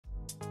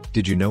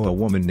Did you know a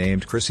woman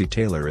named Krissy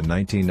Taylor in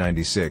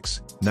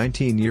 1996,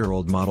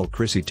 19-year-old model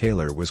Krissy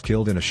Taylor was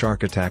killed in a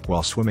shark attack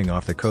while swimming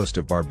off the coast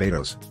of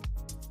Barbados?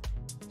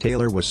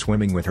 Taylor was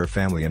swimming with her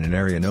family in an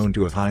area known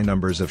to have high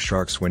numbers of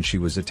sharks when she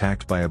was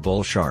attacked by a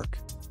bull shark.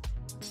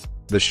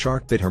 The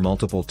shark bit her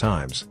multiple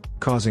times,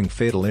 causing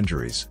fatal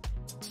injuries.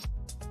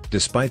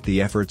 Despite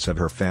the efforts of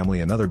her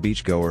family and other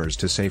beachgoers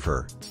to save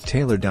her,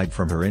 Taylor died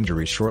from her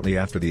injuries shortly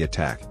after the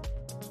attack.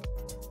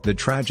 The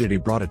tragedy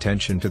brought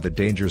attention to the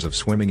dangers of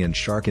swimming in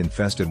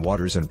shark-infested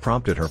waters and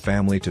prompted her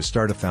family to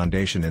start a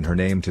foundation in her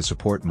name to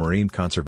support marine conservation.